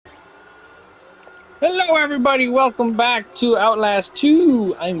Hello, everybody. Welcome back to Outlast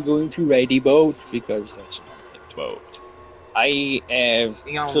 2. I'm going to ride a boat because that's not a boat. I have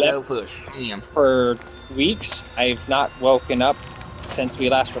You gonna go slept push him. for weeks. I've not woken up since we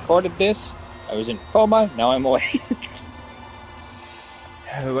last recorded this. I was in a coma. Now I'm awake.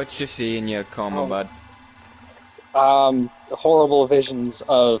 What you see in your coma, bud? The horrible visions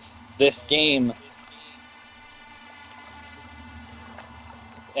of this game.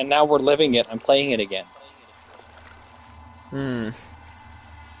 And now we're living it. I'm playing it again. I'm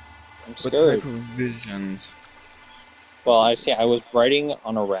What scared. type of visions? Well, I was riding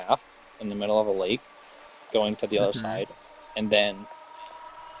on a raft in the middle of a lake, going to the other side, and then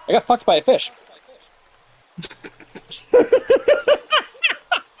I got fucked by a fish.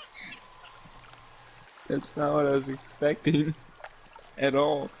 That's not what I was expecting at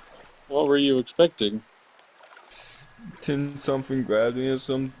all. What were you expecting? Till something grabbed me or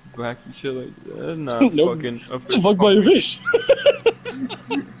some wacky shit like that. Nah, Nope. fucking a fish. Fucked by a fish.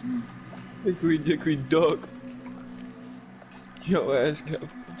 Hickory dickory duck. Yo ass got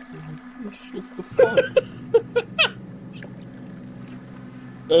fucking fish. What the fuck?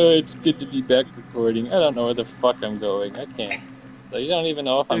 It's good to be back recording. I don't know where the fuck I'm going. I can't. So you don't even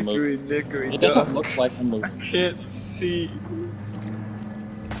know if I'm moving. Dickory It duck. doesn't look like I'm I moving. can't see.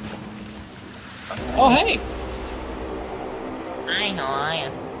 Oh, hey! Hi, how are you?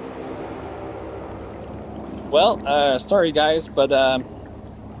 Well, sorry guys, but,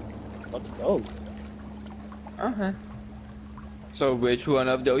 what's those? So which one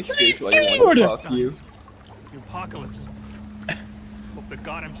of those fish was fish you want to orders. fuck you? The apocalypse. Hope to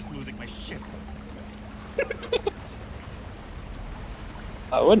God I'm just losing my shit.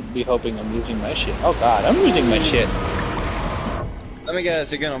 I wouldn't be hoping I'm losing my shit. Oh god, I'm losing my shit. Let me guess,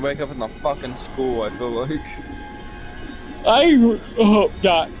 you're gonna wake up in the fucking school, I feel like. Oh,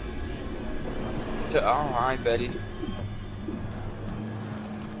 god. Oh, hi, Betty.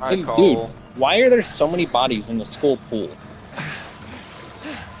 Hi, Hey, Cole. dude, why are there so many bodies in the school pool?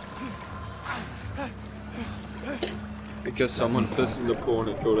 Because someone pissed in the pool and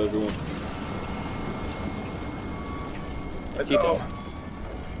it killed everyone. I see that.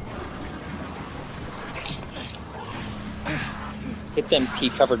 Get them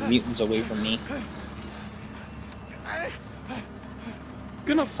pea-covered mutants away from me.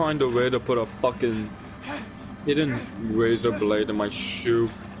 Gonna find a way to put a fucking hidden razor blade in my shoe.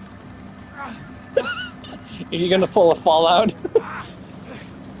 Are you gonna pull a Fallout?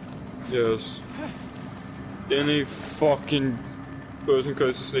 Yes. Any fucking person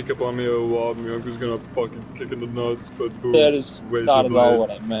tries to sneak up on me or rob me, I'm just gonna fucking kick in the nuts, but boom. That is razor not at all blade.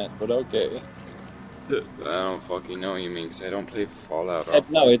 what I meant, but okay. I don't fucking know what you mean, because I don't play Fallout.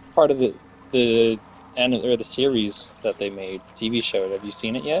 No, it's part of the series that they made, the TV show. Have you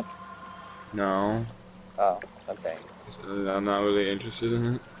seen it yet? No. Oh, okay. I'm not really interested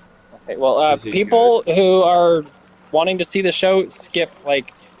in it. Okay, well, Is it people who are wanting to see the show, skip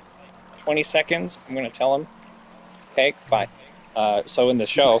like 20 seconds. I'm gonna tell them. Okay, bye. So in the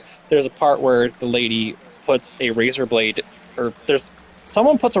show, there's a part where the lady puts a razor blade, or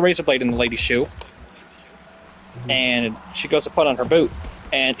someone puts a razor blade in the lady's shoe, and she goes to put on her boot,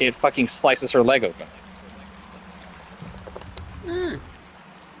 and it fucking slices her leg open.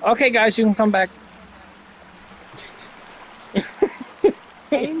 Okay, guys, you can come back.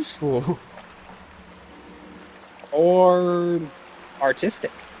 Painful. Or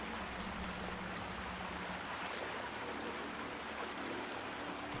artistic.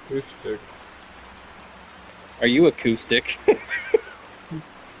 Acoustic. Are you acoustic?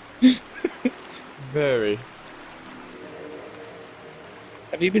 Very.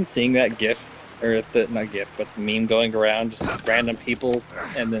 Have you been seeing that GIF? Or not GIF, but the meme going around, just random people,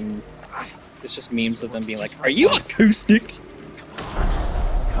 and then it's just memes of them being like, "Are you acoustic?"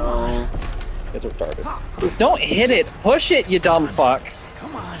 Come on. It's retarded. Don't hit it! Push it, you dumb fuck!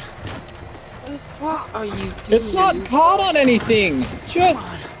 Come on. What the fuck are you doing? It's not caught on anything!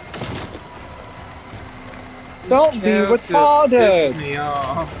 Just don't be retarded! Me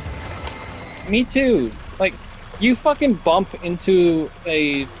off. Me too. Like, you fucking bump into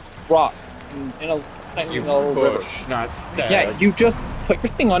a rock in a tiny You little river. push, not stab. Yeah, you just put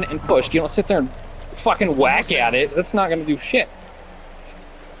your thing on it and push. You don't sit there and fucking whack at it. That's not gonna do shit.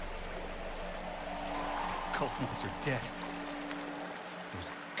 Cultists are dead. Those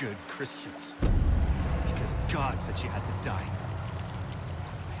good Christians. Because God said she had to die.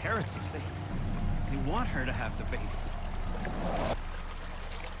 Heretics, they want her to have the baby.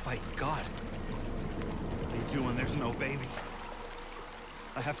 Despite God. They do when there's no baby.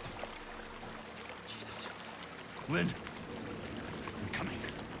 I have to... Jesus. Lynn. I'm coming.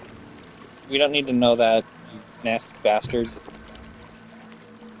 We don't need to know that, you nasty bastard. What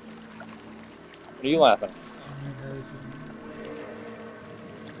are you laughing at?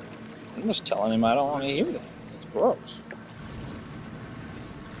 I'm just telling him I don't want to hear that. It's gross.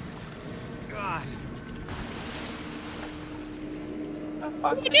 God. Where the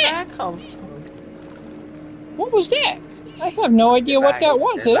fuck did that come from? What was that? I have no idea what that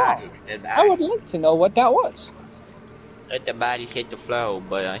was at all. I would like to know what that was. Let the bodies hit the floor,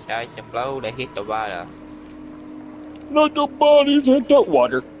 but inside the floor, they hit the water. Let the bodies hit the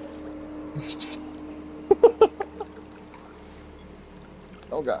water.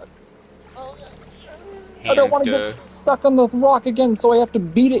 Oh god. I don't want to get stuck on the rock again, so I have to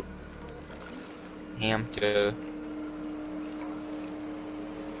beat it. Hamster.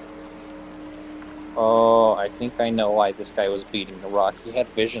 Oh, I think I know why this guy was beating the rock. He had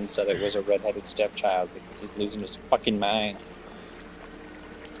visions that it was a redheaded stepchild because he's losing his fucking mind.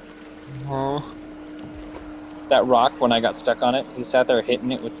 Huh? That rock, when I got stuck on it, he sat there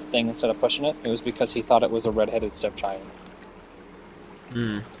hitting it with the thing instead of pushing it. It was because he thought it was a redheaded stepchild.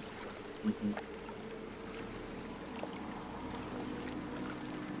 Hmm. Mm-hmm.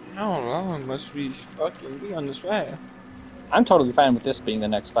 How long must we fucking be on this way? I'm totally fine with this being the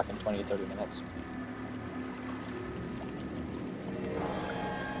next fucking 20, 30 minutes.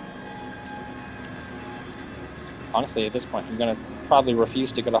 Honestly, at this point, I'm gonna probably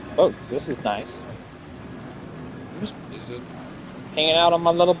refuse to get off the boat, because this is nice. Is it? Hanging out on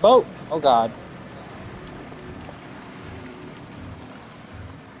my little boat. Oh god.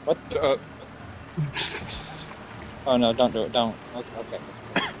 What? Oh no, don't do it, don't. Okay.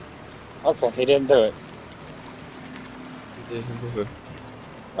 Okay, he didn't do it.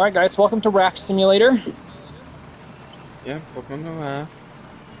 Alright guys, welcome to Raft Simulator. Yeah, welcome to Raft.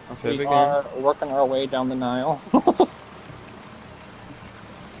 We are working our way down the Nile.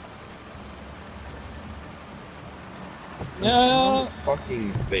 No.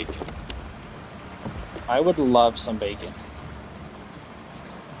 Fucking bacon. I would love some bacon.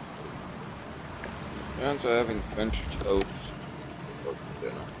 Parents are having French toast for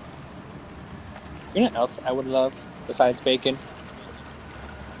dinner. You know what else I would love besides bacon?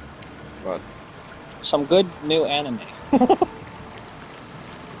 What? Some good new anime.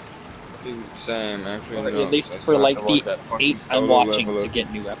 Same, actually. Or no, at least that's for not like to the watch that fucking 8 I'm Solo watching Leveler. to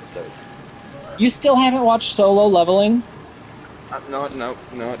get new episodes. You still haven't watched Solo Leveling? No,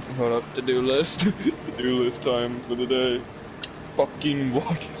 hold up. To-do list. To-do list time for the day. Fucking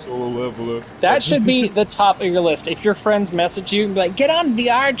watch Solo Leveler. That should be the top of your list. If your friends message you and be like, get on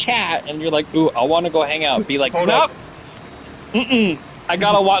VR chat, and you're like, ooh, I want to go hang out. Be like, Hold nope. up. I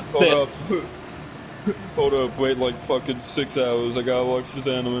gotta watch Hold this. up. Hold up, wait like fucking 6 hours. I gotta watch this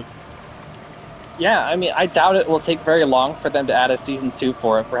anime. Yeah, I mean, I doubt it will take very long for them to add a season 2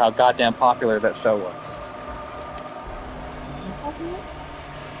 for it, for how goddamn popular that show was.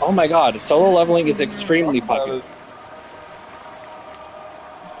 Oh my god, Solo Leveling is extremely popular.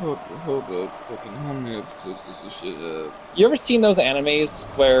 Hold up, fucking how many episodes does this shit have? You ever seen those animes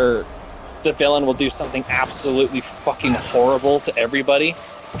where the villain will do something absolutely fucking horrible to everybody,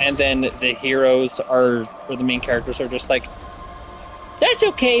 and then the heroes or the main characters are just like, that's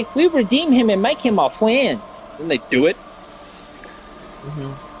okay, we redeem him and make him our friend. Then they do it.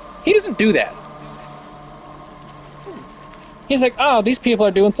 He doesn't do that. He's like, oh, these people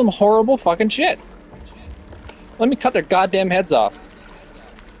are doing some horrible fucking shit. Let me cut their goddamn heads off.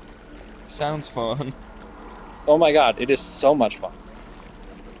 Sounds fun. Oh my god, it is so much fun.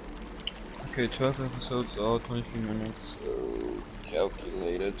 Okay, 12 episodes, all 23 minutes, so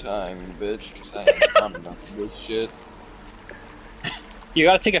calculated time, bitch, because I ain't fun enough for this shit. You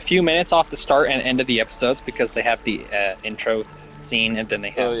gotta take a few minutes off the start and end of the episodes because they have the intro scene and then they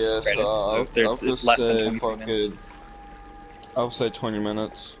have credits, so it's less than 23 minutes. I'll say 20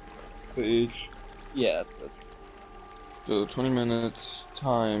 minutes for each. Yeah. So 20 minutes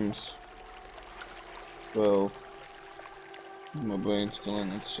times 12. My brain's killing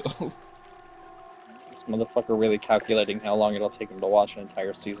itself. This motherfucker really calculating how long it'll take him to watch an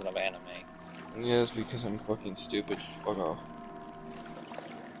entire season of anime. Yes, because I'm fucking stupid. Fuck off.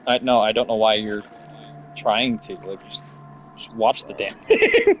 No, I don't know why you're trying to. Like, just watch the damn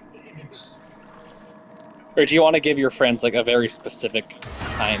thing. Or do you want to give your friends like a very specific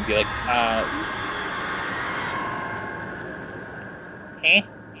time? Be like, eh?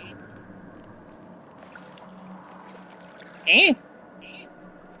 Eh?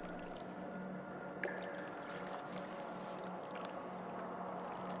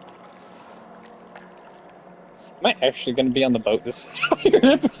 Am I actually going to be on the boat this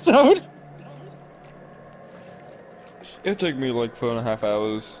entire episode? It'll take me like 4.5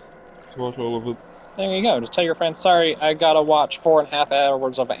 hours. to watch all of it. There you go. Just tell your friends, sorry, I gotta watch 4.5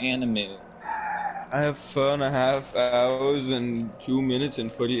 hours of anime. I have 4.5 hours and 2 minutes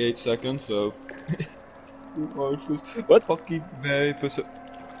and 48 seconds of watches. What? Fucking very obviously.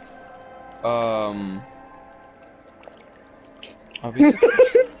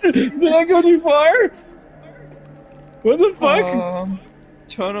 Did I go too far? What the fuck?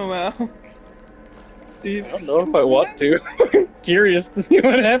 Turn around. I don't know if I want to. I'm curious to see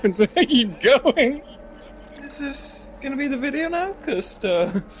what happens if I keep going. Is this gonna be the video now? Cause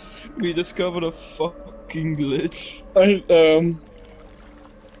we discovered a fucking glitch.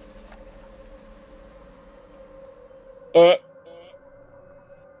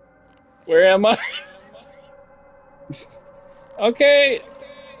 Where am I? Okay.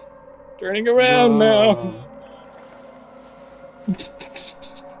 Turning around now.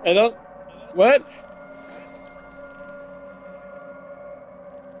 I don't... What?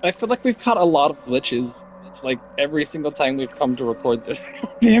 I feel like we've caught a lot of glitches, like, every single time we've come to record this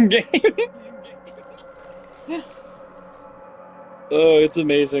damn game. Yeah. Oh, it's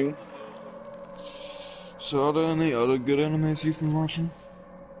amazing. So are there any other good animes you've been watching?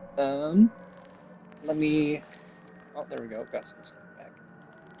 Let me... Oh, there we go, got some stuff back.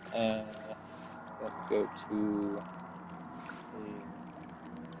 Let's go to...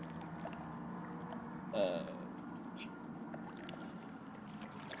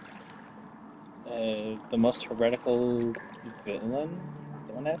 the most heretical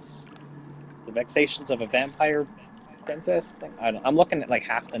villainess? The Vexations of a Vampire Princess thing? I don't know. I'm looking at like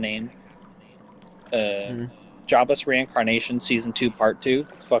half the name. Jobless Reincarnation Season 2 Part 2.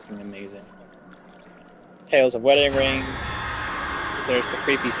 Fucking amazing. Tales of Wedding Rings. There's the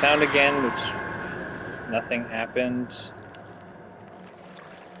creepy sound again, which nothing happened.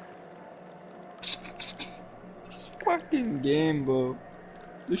 This fucking game, bro.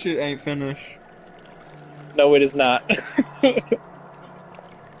 This shit ain't finished. No, it is not. Hey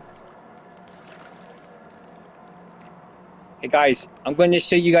guys, I'm going to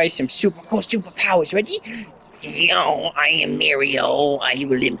show you guys some super cool superpowers. Ready? Yo, I am Mario. I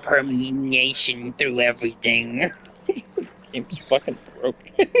will impermeation through everything. Game's fucking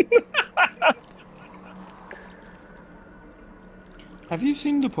broken. Have you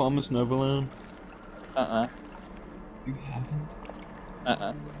seen The Promised Neverland? You haven't?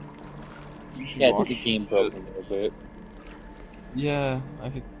 Yeah, I think the game broke a little bit. Yeah, I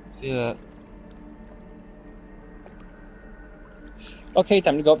could see that. Okay,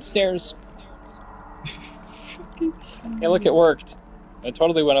 time to go upstairs. Hey, look, it worked. I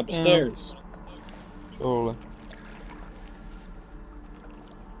totally went up the stairs. Totally.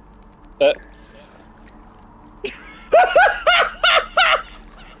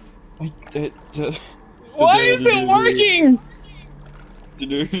 Why is it working?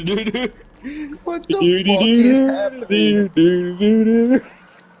 What the fuck is happening?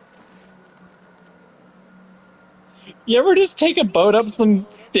 You ever just take a boat up some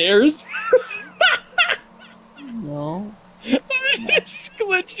stairs? No. I'm just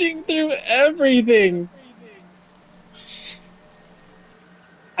glitching through everything.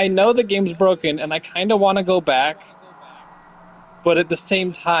 I know the game's broken, and I kind of want to go back, but at the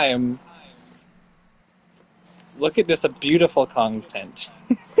same time, look at this beautiful content.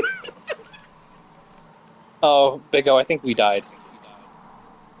 Oh, Big O, I think we died.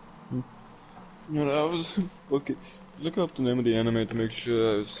 No, that was fucking. Look up the name of the anime to make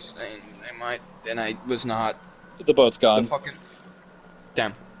sure I was saying I might, and I was not. The boat's gone. The fucking.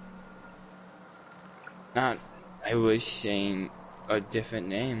 Damn. Not. I was saying a different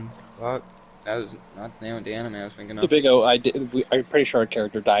name. Fuck. That was not the name of the anime I was thinking of. The Big O, I'm pretty sure our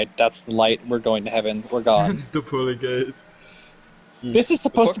character died. That's the light. We're going to heaven. We're gone. The pearly gates. This is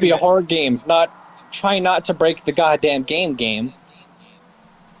supposed to be a horror game, not try not to break the goddamn game.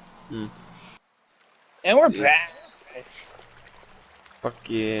 And we're back.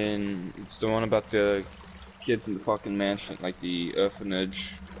 Fucking. It's the one about the kids in the fucking mansion, like the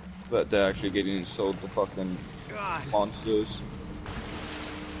orphanage, but they're actually getting sold to fucking monsters.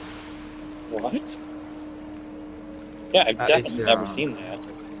 What? Yeah, I've definitely never seen that.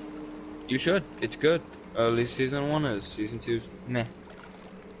 You should. It's good. At least season 1 is. Season 2's meh. I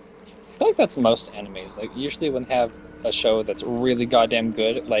feel like that's most animes. Like, usually when they have a show that's really goddamn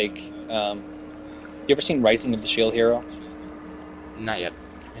good, like, you ever seen Rising of the Shield Hero? Not yet.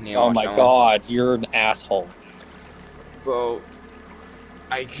 Oh my god, you're an asshole. Bro,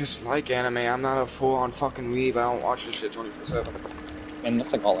 I just like anime. I'm not a full-on fucking weeb. I don't watch this shit 24/7. And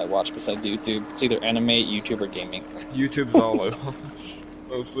that's like all I watch besides YouTube. It's either anime, YouTube, or gaming. YouTube's all I watch.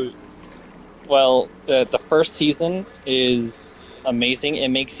 Mostly. Well, the first season is amazing. It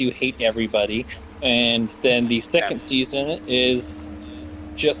makes you hate everybody. And then the second season is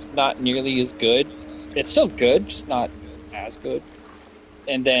just not nearly as good. It's still good, just not as good.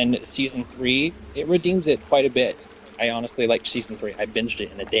 And then season 3, it redeems it quite a bit. I honestly liked season 3. I binged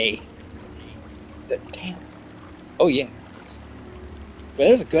it in a day. Damn. Oh yeah. But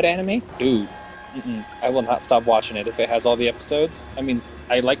there's a good anime, dude. I will not stop watching it if it has all the episodes. I mean,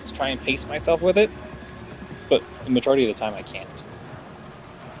 I like to try and pace myself with it, but the majority of the time I can't.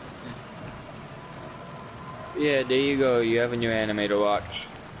 Yeah, there you go. You have a new anime to watch.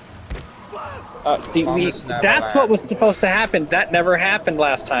 See, Promise Neverland. that's what was supposed to happen. That never happened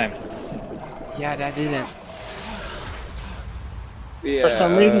last time. Yeah, that didn't. Yeah, For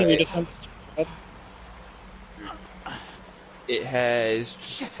some reason, we just went. It has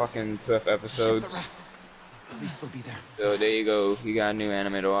fucking 12 episodes. At least they'll be there. So there you go. You got a new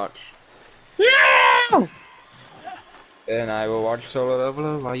anime to watch. No! And I will watch Solo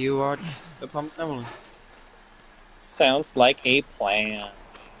Leveler while you watch The Promised Neverland. Sounds like a plan.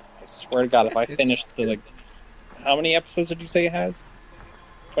 I swear to God, if I finish the, like... How many episodes did you say it has?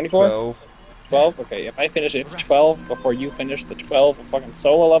 24? 12. 12? Okay, if I finish it's 12 before you finish the 12 of fucking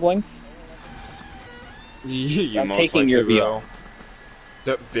solo leveling, You I'm most taking likely your will. deal.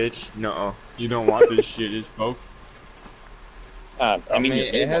 That bitch, no. You don't want this shit, it's broke. I mean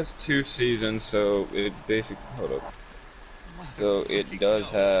It has 2 seasons, so it basically... Hold up. So it does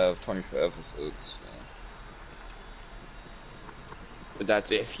have 24 episodes. But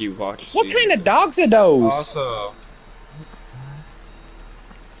that's if you watch what season kind of 2. dogs are those? Also,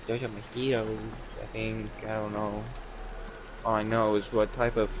 Those are mosquitoes, I think. I don't know. all I know is what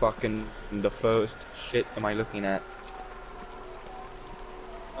type of fucking the first shit am I looking at?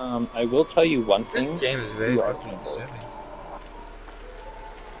 I will tell you one thing. This game is very You are fucking disturbing.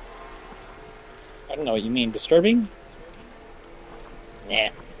 I don't know what you mean. Disturbing? Nah.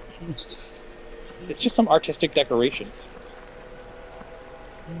 It's just some artistic decoration.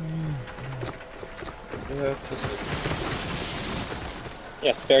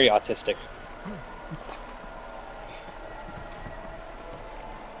 Yes, very autistic.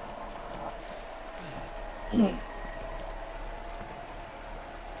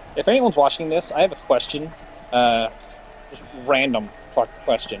 If anyone's watching this, I have a question. Just random fuck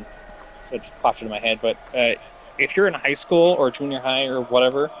question. So it just popped into my head. But if you're in high school or junior high or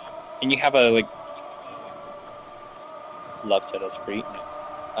whatever, and you have a like, love set us free.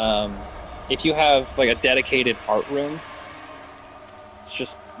 If you have like a dedicated art room, it's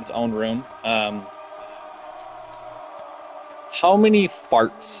just its own room. How many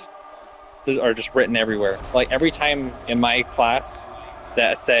farts are just written everywhere? Like every time in my class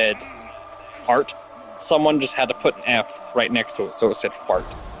that said art, someone just had to put an F right next to it, so it said fart.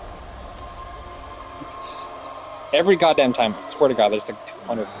 Every goddamn time, I swear to God, there's like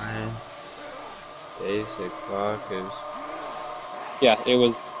 200. Basic fuckers. Yeah, it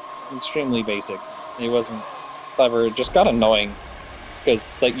was extremely basic. It wasn't clever. It just got annoying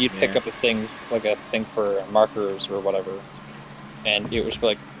because like you'd pick up a thing, like a thing for markers or whatever, and it was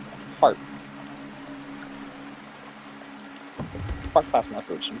like fart class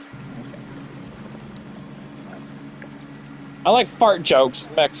markers. I like fart jokes.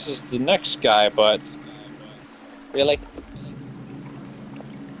 Max is the next guy, but really?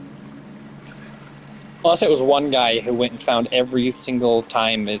 Unless it was one guy who went and found every single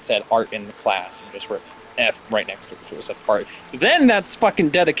time it said art in the class and just wrote F right next to it, so it said art. Then that's fucking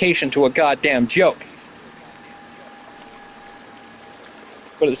dedication to a goddamn joke.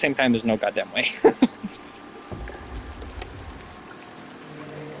 But at the same time, there's no goddamn way.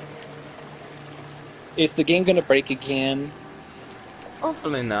 Is the game gonna break again?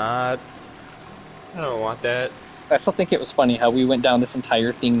 Hopefully not. I don't want that. I still think it was funny how we went down this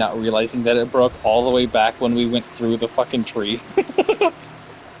entire thing not realizing that it broke all the way back when we went through the fucking tree. Let's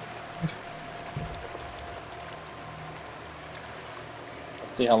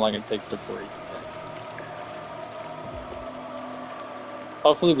see how long it takes to break.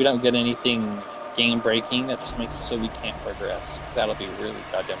 Hopefully we don't get anything game breaking that just makes it so we can't progress, because that'll be really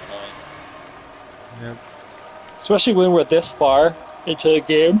goddamn annoying. Yep. Especially when we're this far into the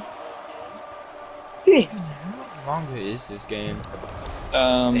game. How long is this game?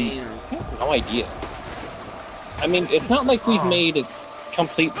 I have no idea. I mean, it's not like we've made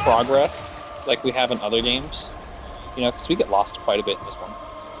complete progress like we have in other games. You know, because we get lost quite a bit in this one.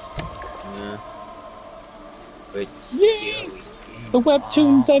 Yeah. But Yay! The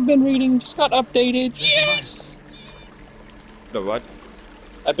webtoons I've been reading just got updated. Yes! The what?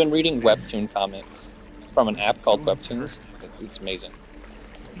 I've been reading webtoon comics from an app called Webtoons. It's amazing.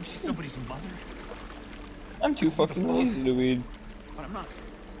 I think she's somebody's mother. I'm too fucking lazy to read. but I'm not.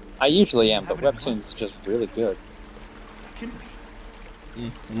 I usually am, but Webtoon's just really good. Can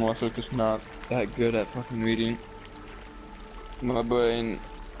we? I'm also just not that good at fucking reading. My brain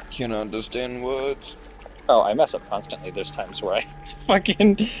can't understand words. Oh, I mess up constantly. There's times where I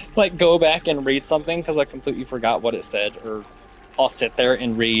fucking like go back and read something because I completely forgot what it said, or I'll sit there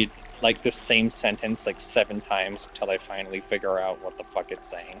and read like the same sentence like 7 times until I finally figure out what the fuck it's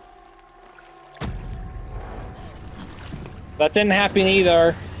saying. That didn't happen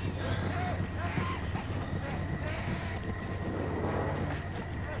either.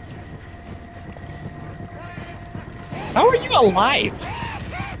 How are you alive?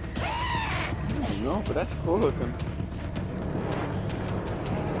 I don't know, but that's cool looking.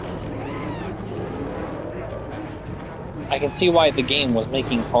 I can see why the game was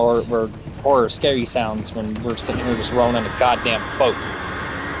making horror scary sounds when we're sitting here just rolling in a goddamn boat.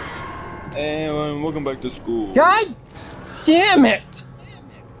 And welcome back to school. God damn it!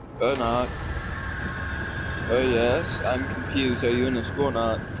 Or not. Oh yes, I'm confused. Are you in the school or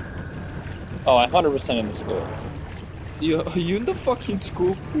not? Oh, I'm 100% in the school. Are you in the fucking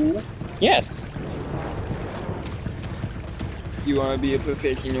school pool? Yes. You wanna be a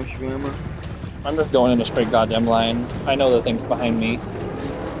professional swimmer? I'm just going in a straight goddamn line. I know the thing's behind me.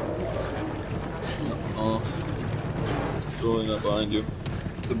 It's really not behind you.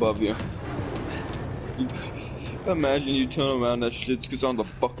 It's above you. Imagine you turn around, that shit's just on the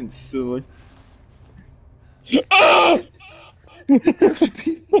fucking ceiling. That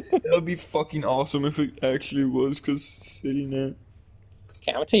would be fucking awesome if it actually was, cause sitting there. Okay,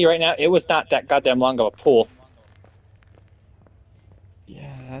 I'm gonna tell you right now, it was not that goddamn long of a pool.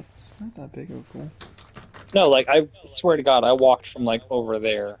 Yeah, that's not that big of a pool. No, like, I swear to God, I walked from, like, over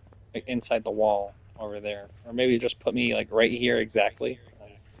there, like, inside the wall, over there. Or maybe just put me, like, right here exactly.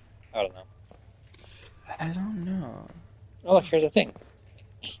 I don't know. I don't know. Oh, look, here's a thing.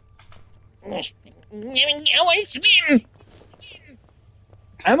 Now I swim!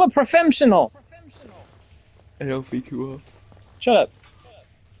 I'm a professional! I don't think you are. Shut up.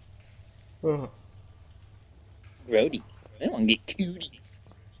 Oh. Grody. I don't want to get cooties.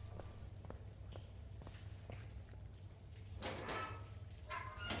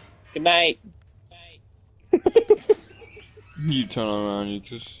 Good night. You turn around, you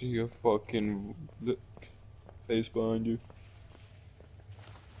just see a fucking face behind you.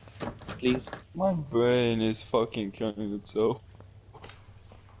 Yes, please. My brain is fucking killing itself.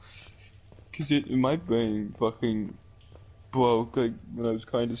 Cause my brain fucking broke like when I was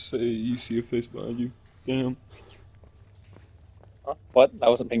trying to say you see a face behind you. Damn. Huh? What? I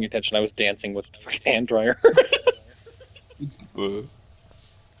wasn't paying attention. I was dancing with the fucking hand dryer.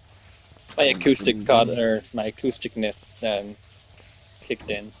 My acoustic god, or my acousticness kicked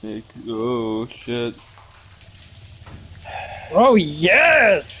in. Oh shit. Oh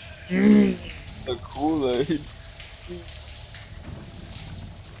yes! The Kool-Aid.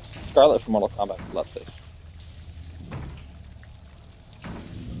 Scarlet from Mortal Kombat would love this.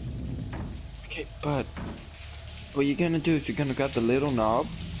 Okay, but what you're gonna do is you're gonna grab the little knob,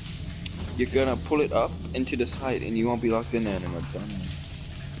 you're gonna pull it up into the side, and you won't be locked in there anymore.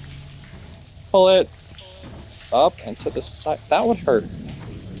 Pull it up and to the side. That would hurt.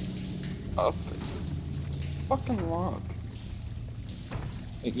 Up. Fucking lock.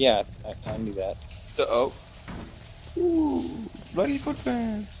 Yeah, I knew that. The up. Ooh, bloody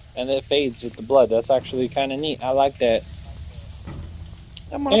footprints. And it fades with the blood. That's actually kind of neat. I like that.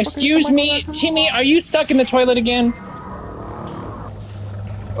 Excuse me, Timmy, are you stuck in the toilet again?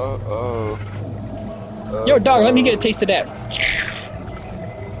 Uh-oh. Yo, dog, let me get a taste of that.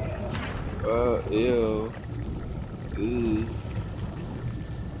 Ew. Ew.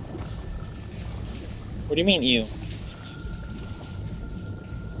 What do you mean, you?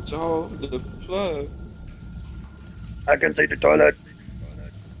 It's all the flood. I can see the toilet.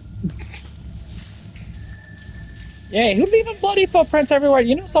 Yeah, who leaving bloody footprints everywhere?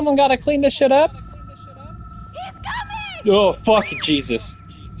 You know someone gotta clean this shit up? He's coming! Oh, fuck Jesus.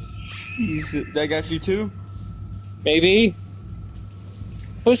 That got you too? Maybe.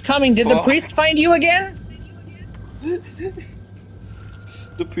 Who's coming? Did the priest find you again?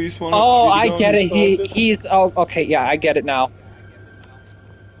 The priest wanted Oh, to I get it. his He's... Oh, okay, yeah, I get it now.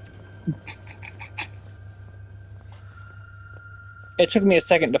 It took me a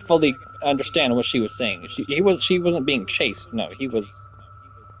second to fully understand what she was saying. She wasn't being chased. No, he was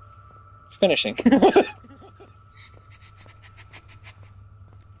finishing.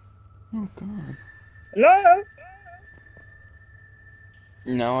 Oh god. Hello?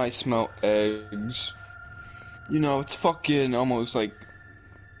 Now I smell eggs. You know, it's fucking almost like...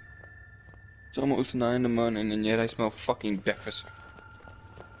 It's almost 9 in the morning and yet I smell fucking breakfast.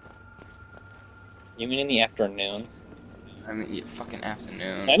 You mean in the afternoon? I mean, yeah, fucking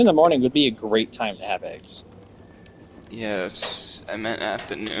afternoon. 9 in the morning would be a great time to have eggs. Yes, I meant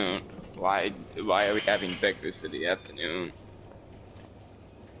afternoon. Why are we having breakfast for the afternoon?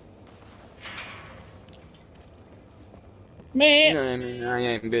 Man! No, I mean, I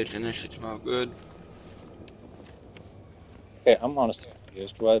ain't bitching. This shit smell good. Okay, I'm honestly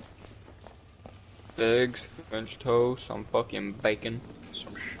confused. What? Eggs, French toast, some fucking bacon,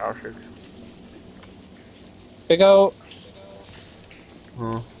 some sausage. Big O,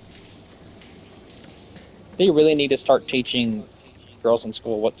 Huh? they really need to start teaching girls in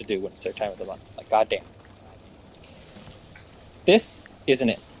school what to do when it's their time of the month. Like, goddamn. This isn't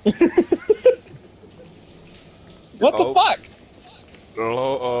it. What the fuck?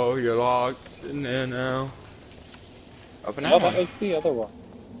 Oh, you're locked in there now. Open No, that that one. was the other one.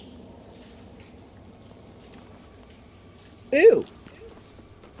 Ew!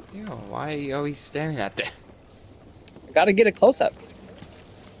 Yo, why are you always staring at that? I gotta get a close up.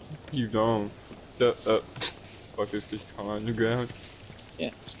 You don't. Fuck this bitch on the ground. Yeah,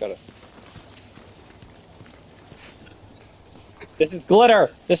 just gotta. This is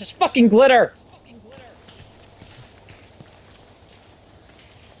glitter! This is fucking glitter!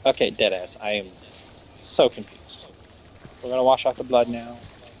 Okay, deadass. I am so confused. We're gonna wash off the blood now.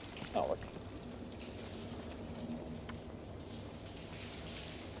 It's not working.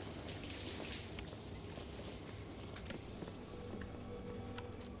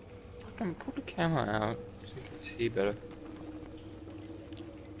 Fucking pull the camera out so you can see better.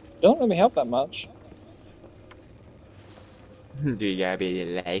 Don't really help that much. Do you gotta be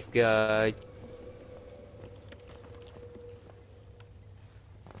the lifeguard?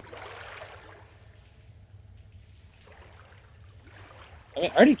 I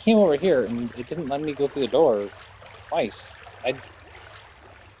mean, I already came over here and it didn't let me go through the door twice.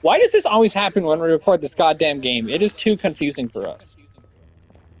 Why does this always happen when we record this goddamn game? It is too confusing for us.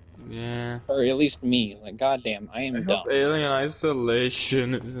 Yeah. Or at least me. Like, goddamn, I I am hope dumb. Alien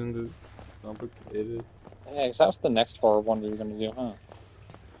Isolation isn't as complicated. Yeah, because that was the next horror one we were gonna do, huh?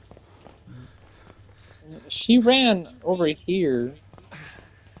 She ran over here.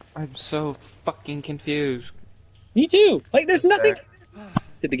 I'm so fucking confused. Me too! Like, there's nothing...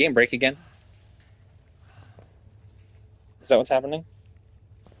 Did the game break again? Is that what's happening?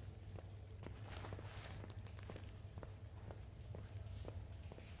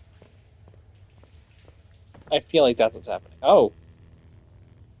 I feel like that's what's happening. Oh.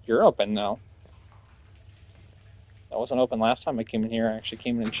 You're open now. That wasn't open last time I came in here. I actually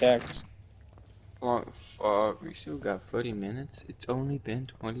came in and checked. What fuck? We still got 40 minutes? It's only been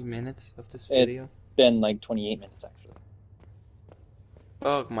 20 minutes of this video? It's been like 28 minutes, actually.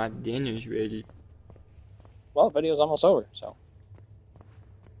 Fuck, my dinner's ready. Well, the video's almost over, so.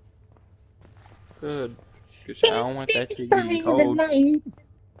 Good. Cause I don't want that shit getting cold.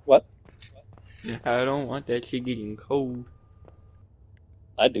 What? I don't want that shit getting cold.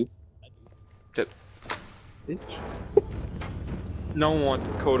 I do. Bitch. No one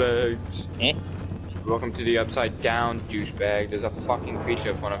wants cold eggs. Eh? Welcome to the upside down, douchebag. There's a fucking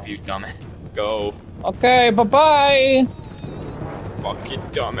creature in front of you, dumbass. Let's go. Okay, bye-bye! Fucking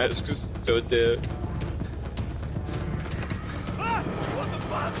dumbass just stood there.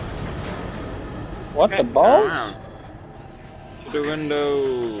 What the Okay, balls? around. To the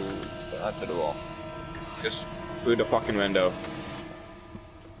window. Not to the wall. Just through the fucking window.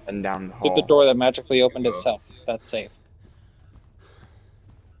 And down the hall. Through the door that magically opened itself. That's safe.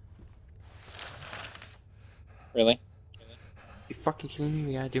 Really? You fucking kidding me?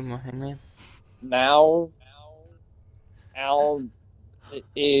 We gotta do more hangman? Now... Al...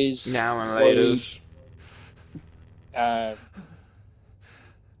 is... Now and later.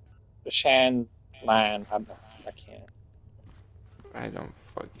 Shan... Lan... I can't. I don't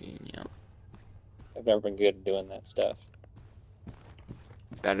fucking know. I've never been good at doing that stuff.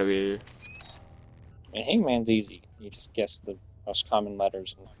 That'll be... I mean, Hangman's easy. You just guess the most common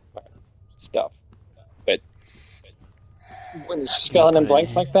letters and stuff. But when it's just filling in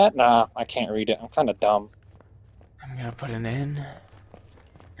blanks like that, nah, I can't read it. I'm kind of dumb. I'm gonna put an N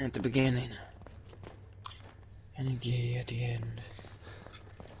at the beginning. And a G at the end.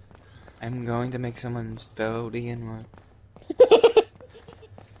 I'm going to make someone spell the N word.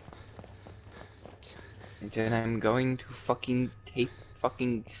 And then I'm going to fucking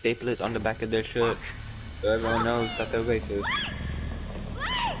staple it on the back of their shirt. So everyone knows that they're racist.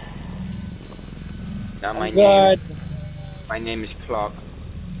 Now my name is Clark.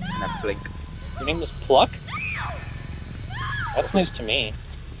 And I blink. Your name is Pluck? That's news to me. I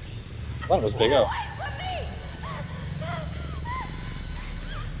thought it was Big O.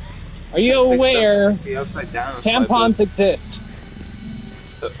 Are you aware Be upside down. tampons exist?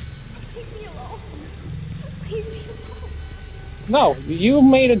 Leave me alone. Leave me alone. No, you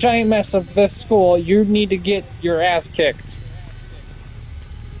made a giant mess of this school. You need to get your ass kicked.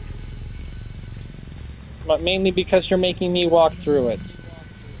 But mainly because you're making me walk through it.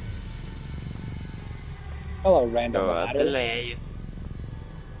 Hello, random Go up the ladder. ladder.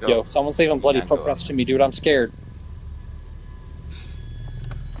 Yo, someone's leaving bloody Yeah, go footprints to me, dude. I'm scared.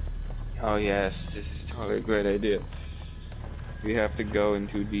 Oh yes, this is totally a great idea. We have to go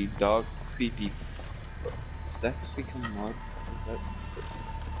into the dog pee-pee. That has become mud. Is that...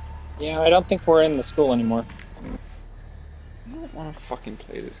 Yeah, I don't think we're in the school anymore. I don't want to fucking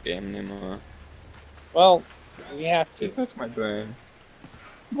play this game anymore. Well, we have to. It hurts my brain.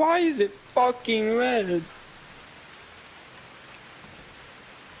 Why is it fucking red?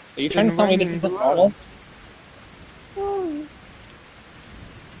 Are you trying to tell me this isn't normal?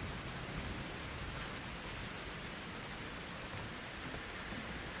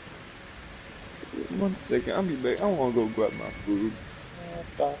 One second, I'll be back. I want to go grab my food. What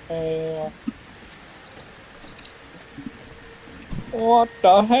the hell? What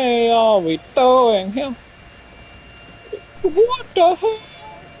the hell are we doing here? What the hell?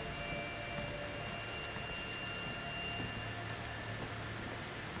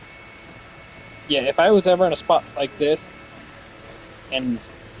 Yeah, if I was ever in a spot like this and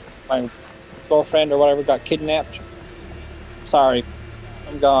my girlfriend or whatever got kidnapped, sorry,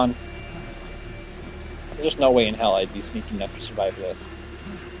 I'm gone. There's just no way in hell I'd be sneaky enough to survive this.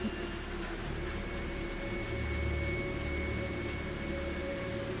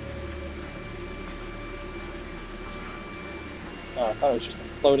 Oh, I thought it was just a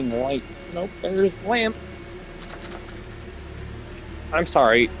floating light. Nope, there's the lamp. I'm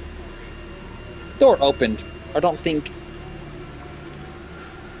sorry. Door opened. I don't think...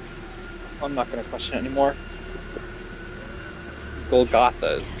 I'm not going to question it anymore.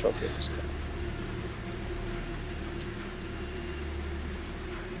 Golgotha is the trophy of this guy.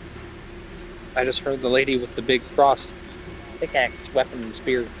 I just heard the lady with the big cross pickaxe, weapon,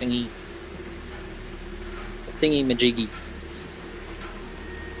 spear thingy. The thingy majiggy.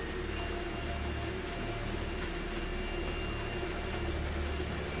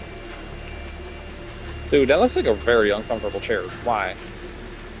 Dude, that looks like a very uncomfortable chair. Why?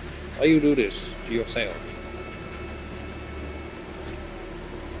 Why you do this to yourself?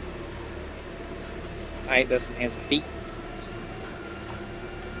 I ain't got some hands and feet.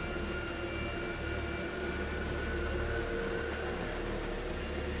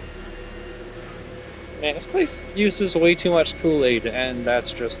 Man, this place uses way too much Kool-Aid, and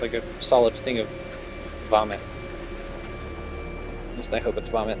that's just like a solid thing of vomit. At least I hope it's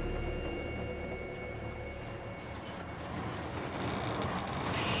vomit.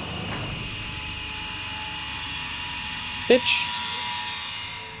 Bitch.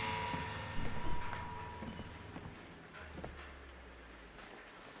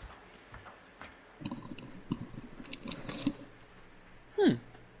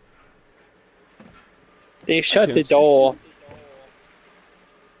 They shut the door.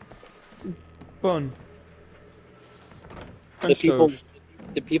 Fun.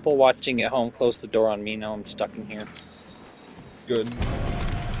 The people watching at home closed the door on me. Now I'm stuck in here. Good.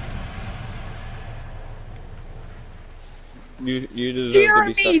 You deserve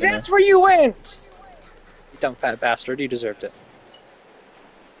to be stuck in that's where you went! You dumb fat bastard, you deserved it.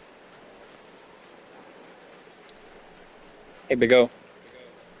 Hey, Big O.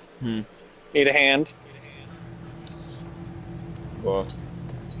 Need a hand? What?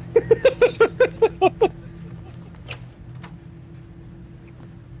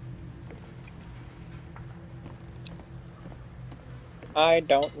 I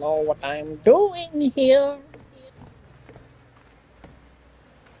don't know what I'm doing here.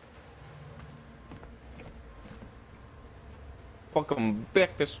 Fucking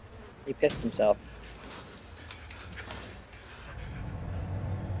breakfast. He pissed himself.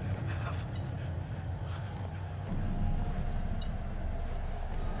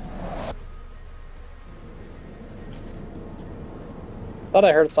 Thought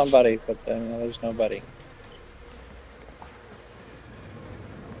I heard somebody, but then there's nobody.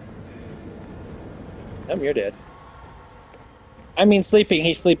 Nope, you're dead. I mean sleeping,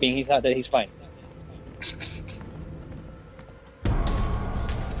 he's sleeping, he's not dead, he's fine.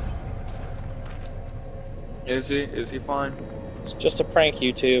 Is he? Is he fine? It's just a prank,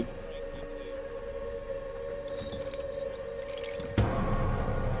 YouTube.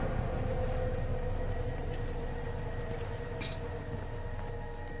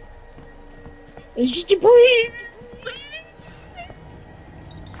 It's just a prank!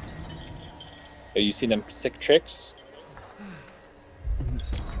 Oh, you see them sick tricks?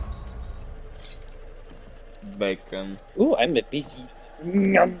 Bacon. Ooh, I'm a busy.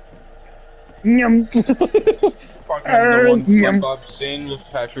 Yum. Yum. Fucking the one Yum. SpongeBob scene with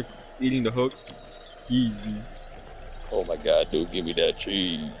Patrick eating the hook. Easy. Oh my god, dude, give me that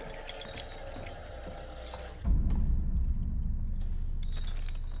cheese.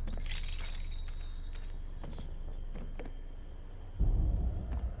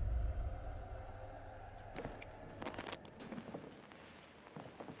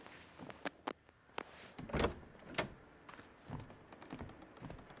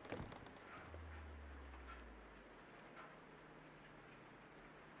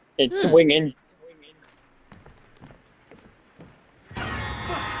 It's swinging.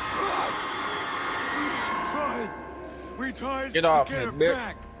 We tried Get to off get me, her bitch.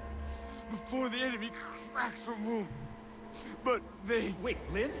 back before the enemy cracks her womb. But they... Wait,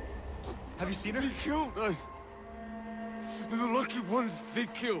 Lynn? Have you seen her? They killed us. They're the lucky ones they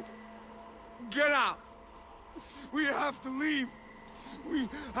killed. Get out. We have to leave. We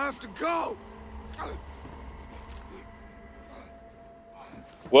have to go.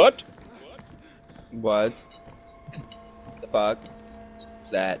 What? What? The fuck?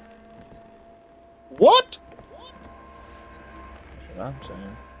 Is that? What? That's what I'm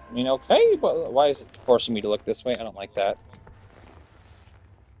saying. I mean, okay, but why is it forcing me to look this way? I don't like that.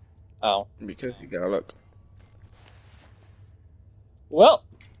 Oh. Because you gotta look. Well,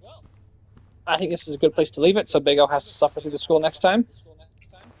 I think this is a good place to leave it, so Big O has to suffer through the school next time.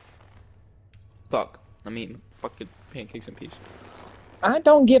 Fuck. I'm eating fucking pancakes and peas. I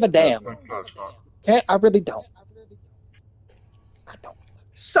don't give a damn. Okay, I really don't. I don't.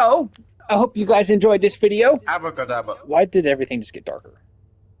 So, I hope you guys enjoyed this video. Abracadabra. Why did everything just get darker?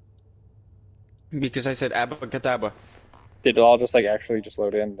 Because I said abracadabra. Did it all just like actually just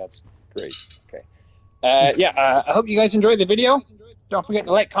load in? That's great. Okay. I hope you guys enjoyed the video. Don't forget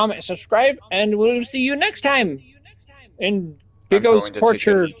to like, comment, and subscribe, and we'll see you next time in Big O's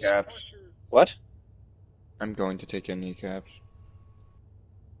torture. What? I'm going to take your kneecaps.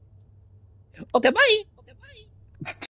 Okay, bye.